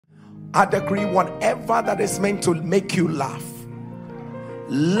I decree whatever that is meant to make you laugh,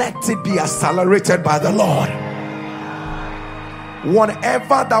 let it be accelerated by the Lord.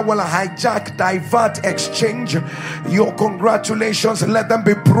 Whatever that will hijack, divert, exchange your congratulations, let them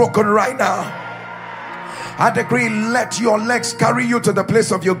be broken right now. I decree, let your legs carry you to the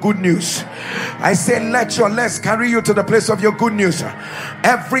place of your good news. I say, let your legs carry you to the place of your good news.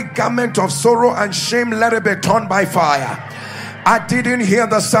 Every garment of sorrow and shame, let it be torn by fire. I didn't hear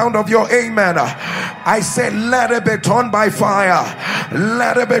the sound of your amen. I said, let it be torn by fire.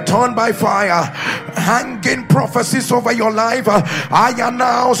 Let it be torn by fire. Hanging prophecies over your life, I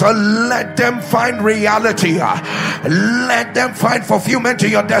announce, let them find reality. Let them find fulfillment to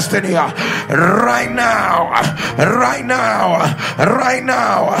your destiny. Right now, right now, right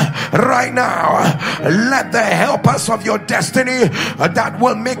now, right now. Let the helpers of your destiny that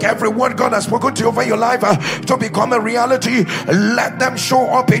will make every word God has spoken to you over your life to become a reality, let them show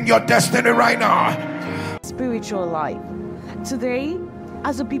up in your destiny right now. Spiritual life. Today,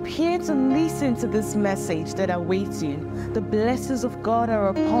 as we prepare to listen to this message that awaits you, the blessings of God are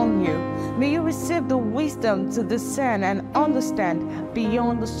upon you. May you receive the wisdom to discern and understand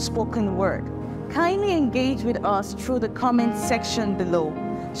beyond the spoken word. Kindly engage with us through the comment section below,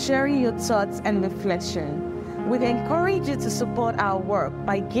 sharing your thoughts and reflection. We encourage you to support our work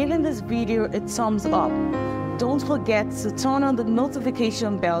by giving this video a thumbs up. Don't forget to turn on the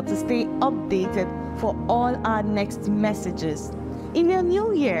notification bell to stay updated for all our next messages. In your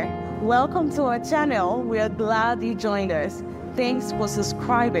new year, welcome to our channel. We are glad you joined us. Thanks for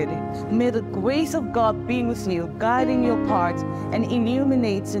subscribing. May the grace of God be with you, guiding your path and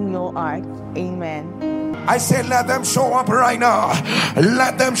illuminating your heart. Amen. I say, let them show up right now.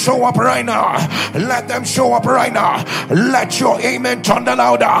 Let them show up right now. Let them show up right now. Let your amen thunder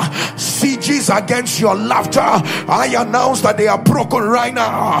louder. Sieges against your laughter, I announce that they are broken right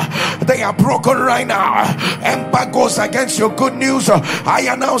now. They are broken right now. Embargoes against your good news, I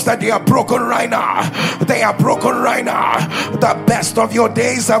announce that they are broken right now. They are broken right now. The best of your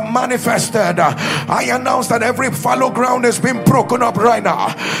days are manifested. I announce that every fallow ground has been broken up right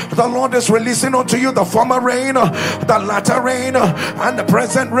now. The Lord is releasing unto you the former rain, the latter rain, and the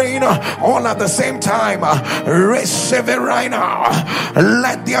present rain, all at the same time. Receive it right now.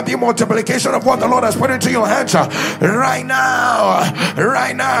 Let there be multiplication of what the Lord has put into your hands right now.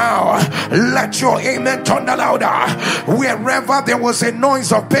 Right now, let your amen thunder louder. Wherever there was a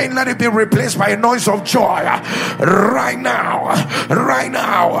noise of pain, let it be replaced by a noise of joy. Right now, right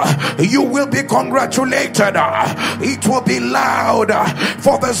now, you will be congratulated. It will be loud,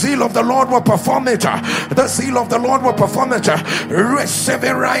 for the zeal of the Lord will perform it. The zeal of the Lord will perform it. Receive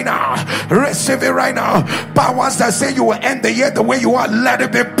it right now. Receive it right now. Powers that say you will end the year the way you are, let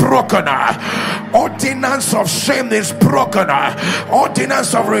it be broken. Ordinance of shame is broken.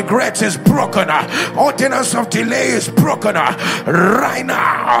 Ordinance of regret is broken. Ordinance of delay is broken. Right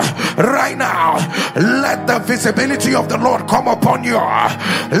now, right now, let the visibility of the Lord come upon you.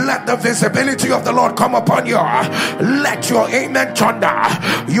 Let the visibility of the Lord come upon you. Let your amen thunder.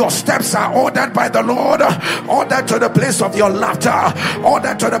 Your steps are ordered by the Lord. Ordered to the place of your laughter.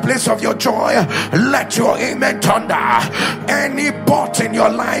 Ordered to the place of your joy. Let your amen thunder. Any bot in your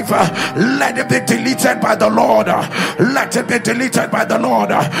life, let it be deleted by the Lord. Let it be deleted by the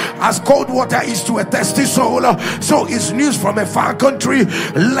Lord. As cold water is to a thirsty soul, so is news from a far country.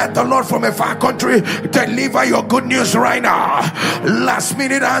 Let the Lord from a far country deliver your good news right now. Last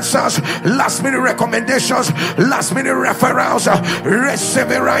minute answers, last minute recommendations, last minute referrals.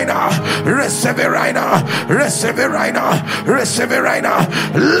 Receive it right now. Receive it right now. Receive it right now. Receive it right now.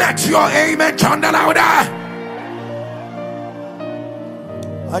 Let your amen thunder louder.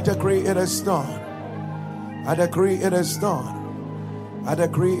 I decree it is done. I decree it is done. I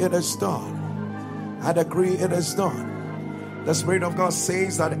decree it is done. I decree it is done. The Spirit of God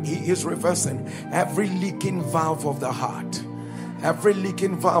says that He is reversing every leaking valve of the heart. Every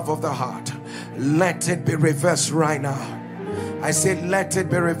leaking valve of the heart. Let it be reversed right now. I say, let it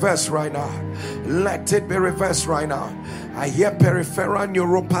be reversed right now. Let it be reversed right now. I hear peripheral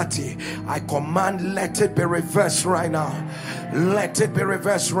neuropathy. I command, let it be reversed right now. Let it be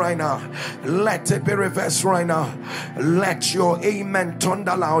reversed right now. Let it be reversed right now. Let your amen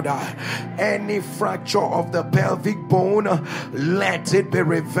thunder louder. Any fracture of the pelvic bone, let it be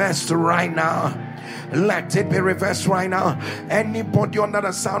reversed right now. Let it be reversed right now. Anybody under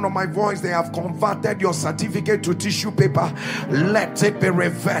the sound of my voice, they have converted your certificate to tissue paper. Let it be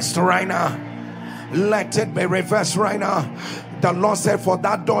reversed right now. Let it be reversed right now. The Lord said, for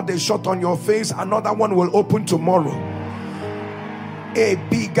that door they shut on your face, another one will open tomorrow. A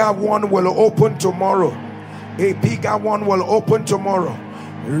bigger one will open tomorrow. A bigger one will open tomorrow.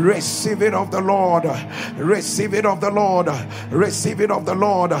 Receive it of the Lord. Receive it of the Lord. Receive it of the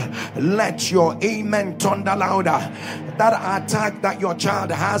Lord. Let your amen thunder louder. That attack that your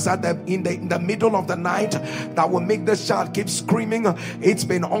child has in the middle of the night that will make this child keep screaming, it's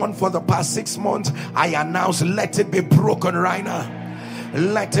been on for the past 6 months. I announce, let it be broken right now.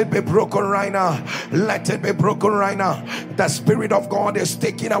 Let it be broken right now. Let it be broken right now. The Spirit of God is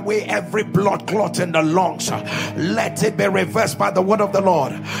taking away every blood clot in the lungs. Let it be reversed by the word of the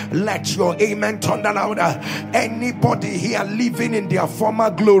Lord. Let your amen thunder louder. Anybody here living in their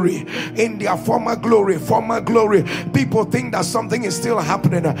former glory, former glory. People think that something is still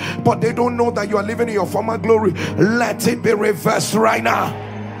happening, but they don't know that you are living in your former glory. Let it be reversed right now.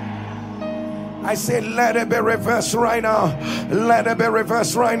 I say, let it be reversed right now. Let it be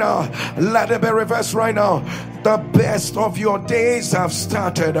reversed right now. Let it be reversed right now. The best of your days have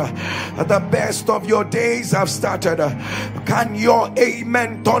started. The best of your days have started. Can your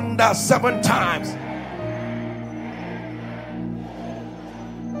amen thunder 7 times?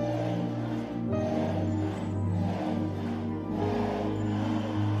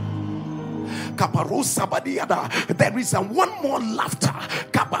 There is one more laughter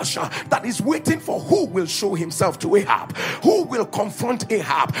that is waiting for who will show himself to Ahab, who will confront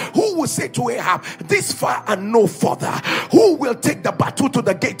Ahab, who will say to Ahab, this far and no further, who will take the battle to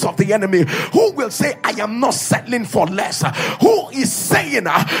the gates of the enemy, who will say, I am not settling for less, who is saying,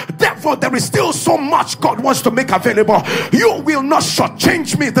 therefore there is still so much God wants to make available. You will not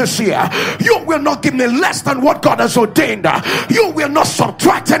shortchange me this year. You will not give me less than what God has ordained. You will not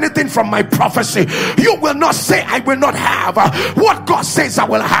subtract anything from my prophecy. You will not say I will not have what God says I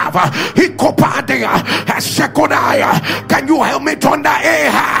will have. Can you help me thunder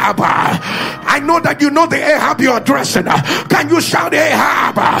Ahab? I know that you know the Ahab you're addressing. Can you shout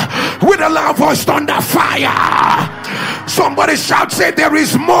Ahab with a loud voice, thunder fire? Somebody shout, say there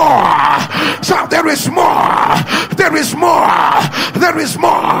is more. Shout, there is more. There is more. There is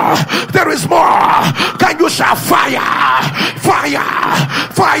more. There is more. Can you shout fire? Fire.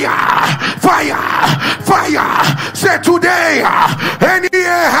 Fire. Fire. Fire. Say today, any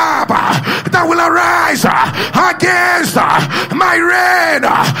Ahab that will arise against my reign,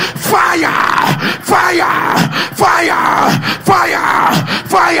 fire. Fire. Fire. Fire.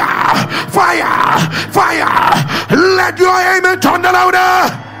 Fire. Fire. Fire. Let your amen thunder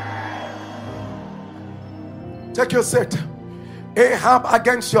louder. Take your seat. Ahab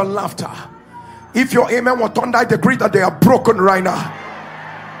against your laughter. If your amen will thunder, I decree that they are broken right now.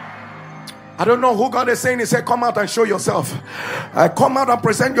 I don't know who God is saying. He said, come out and show yourself. Come out and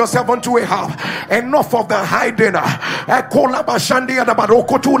present yourself unto Ahab. Enough of the hiding.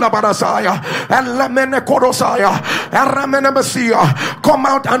 Come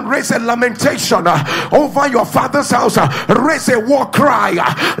out and raise a lamentation over your father's house. Raise a war cry.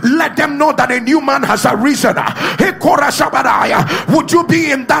 Let them know that a new man has arisen. Would you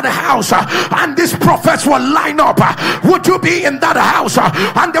be in that house and these prophets will line up? Would you be in that house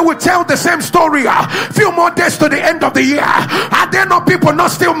and they will tell the same story? Few more days to the end of the year. Are there no people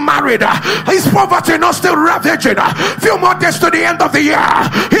not still married? Is poverty not still ravaging? Few more days to the end of the year.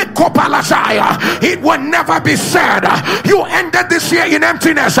 It will never be said you ended this year in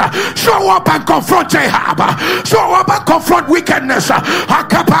emptiness. Show up and confront Ahab. Show up and confront wickedness.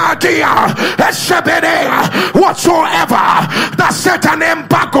 Whatsoever that set an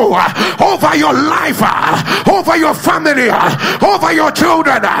embargo over your life, over your family, over your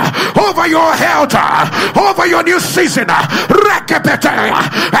children, over your health, over your new season, I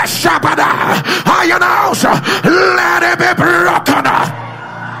announce, let it be broken.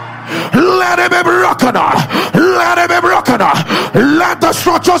 Let it be broken. Let it be broken. Let the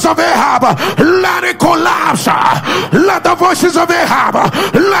structures of Ahab, let it collapse. Let the voices of Ahab,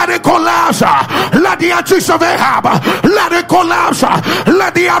 let it collapse. Let the antics of Ahab, let it collapse.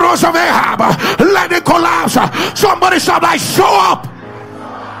 Let the arrows of Ahab, let it collapse. Somebody shout, I show up.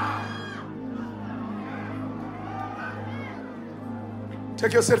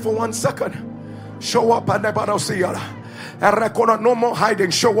 Take your seat for 1 second. Show up and never see you. No more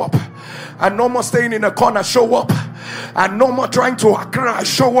hiding. Show up. And no more staying in a corner. Show up. And no more trying to cry.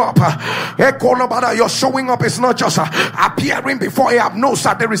 Show up. Your showing up is not just appearing before Ahab knows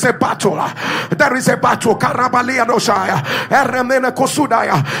that there is a battle. There is a battle.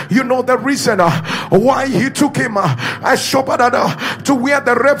 You know the reason why he took him to where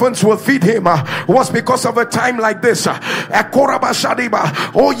the ravens will feed him was because of a time like this.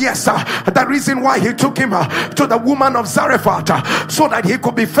 Oh yes, the reason why he took him to the woman of Zarephath so that he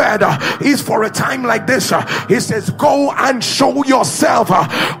could be fed is for a time like this. He says, Go and show yourself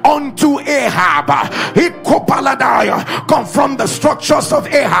unto Ahab. Confront the structures of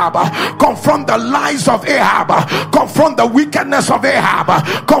Ahab, confront the lies of Ahab, confront the wickedness of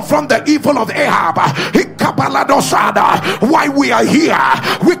Ahab, confront the evil of Ahab. Why we are here,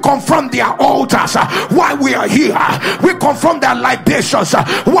 we confront their altars. Why we are here, we confront their libations.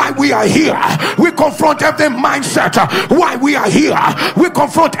 Why we are here, we confront every mindset. Why we are here, we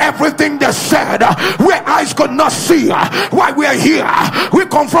confront everything they said where eyes could not see. Why we are here, we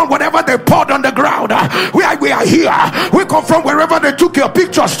confront whatever they poured on the ground. Why we are here, we confront wherever they took your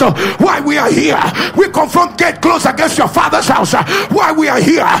pictures to. Why we are here, we confront get close against your father's house. Why we are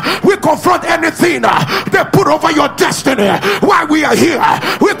here, we confront anything they put over your destiny. Why we are here,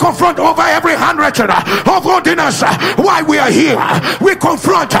 we confront over every handwriting of ordinance. Why we are here, we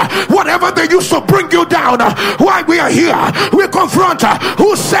confront whatever they used to bring you down. Why we are here, we confront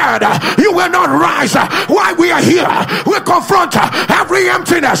who said you will not rise. Why we are here, we confront every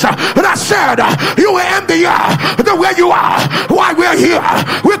emptiness that said you will end the year the way you are. Why we are here,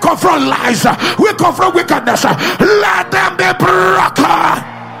 we confront lies, we confront wickedness. Let them be broken.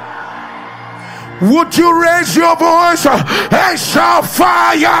 Would you raise your voice and shout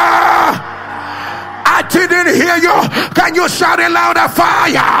fire? I didn't hear you. Can you shout it louder?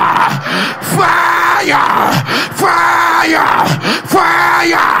 Fire! Fire! Fire!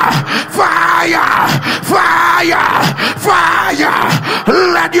 Fire! Fire! Fire! Fire!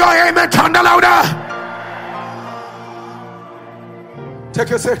 Let your amen thunder louder. Take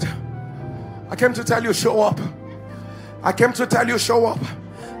a seat. I came to tell you, show up. I came to tell you, show up.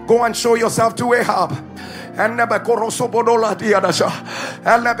 Go and show yourself to Ahab.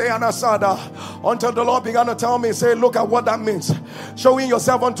 Until the Lord began to tell me, say, look at what that means. Showing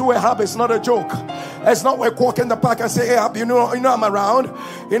yourself unto Ahab is not a joke. It's not like walk in the park and say, Ahab, you know I'm around.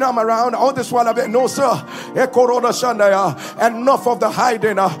 You know I'm around. All this while I've been, no sir. Enough of the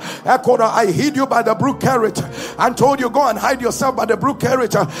hiding. I hid you by the brook Kerith and told you go and hide yourself by the brook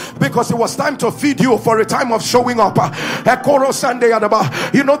Kerith because it was time to feed you for a time of showing up.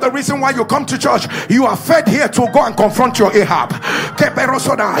 You know the reason why you come to church, you are fed here to go and confront your Ahab.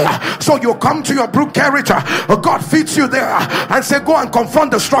 So you come to your brook Kerith, God feeds you there and say go and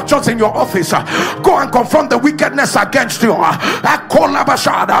confront the structures in your office, go and confront the wickedness against you.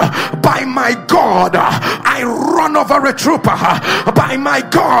 By my God, I run over a trooper. By my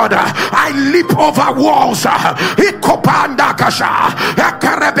God, I leap over walls.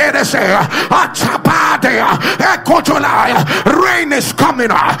 Rain is coming,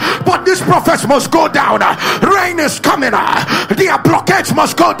 but these prophets must go down. Rain is coming, their blockades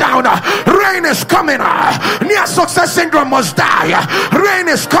must go down. Rain is coming, near success syndrome must die. Rain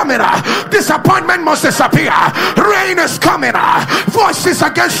is coming, disappointment must disappear. Rain is coming, voices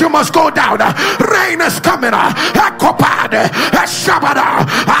against you must go down. Rain is coming. Ekopade, Eshabada,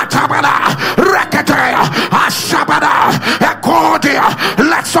 Atabada, Rekete, Ashabada, Ekodia.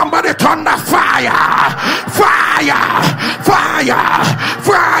 Let somebody turn the fire. Fire, fire,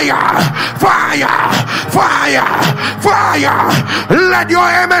 fire, fire, fire, fire. Let your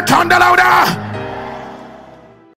amen thunder louder.